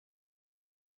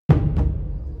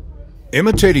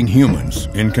Imitating humans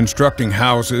in constructing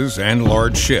houses and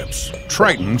large ships,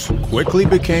 tritons quickly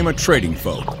became a trading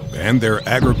folk, and their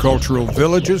agricultural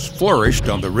villages flourished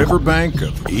on the riverbank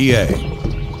of EA.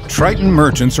 Triton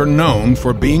merchants are known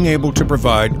for being able to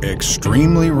provide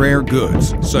extremely rare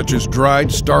goods, such as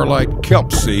dried starlight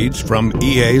kelp seeds from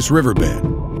EA's riverbed.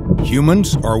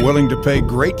 Humans are willing to pay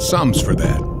great sums for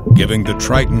that, giving the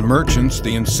Triton merchants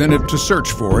the incentive to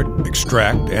search for it,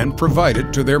 extract, and provide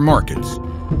it to their markets.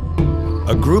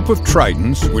 A group of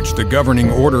tritons, which the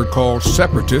governing order calls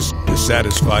separatists,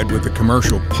 dissatisfied with the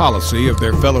commercial policy of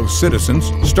their fellow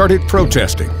citizens, started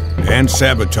protesting and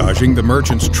sabotaging the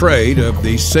merchants' trade of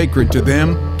the sacred to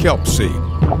them kelp seed.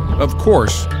 Of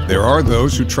course, there are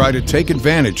those who try to take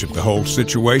advantage of the whole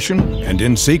situation and,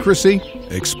 in secrecy,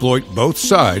 exploit both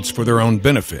sides for their own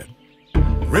benefit.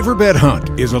 Riverbed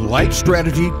Hunt is a light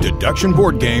strategy deduction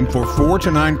board game for 4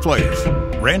 to 9 players.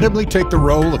 Randomly take the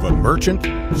role of a merchant,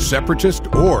 separatist,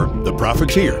 or the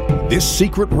profiteer. This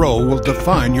secret role will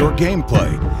define your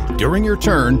gameplay. During your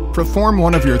turn, perform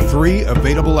one of your 3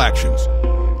 available actions.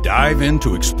 Dive in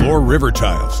to explore river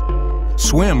tiles.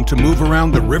 Swim to move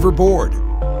around the river board.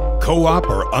 Co-op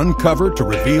or uncover to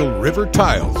reveal river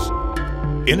tiles.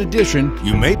 In addition,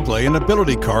 you may play an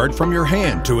ability card from your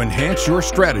hand to enhance your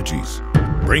strategies.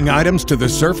 Bring items to the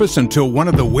surface until one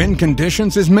of the win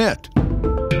conditions is met.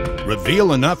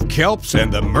 Reveal enough kelps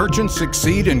and the merchants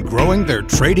succeed in growing their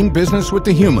trading business with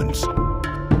the humans.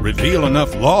 Reveal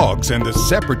enough logs and the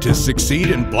separatists succeed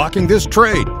in blocking this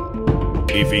trade.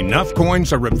 If enough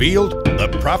coins are revealed, the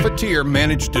profiteer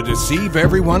managed to deceive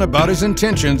everyone about his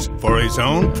intentions for his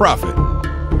own profit.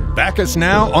 Back us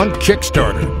now on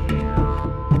Kickstarter.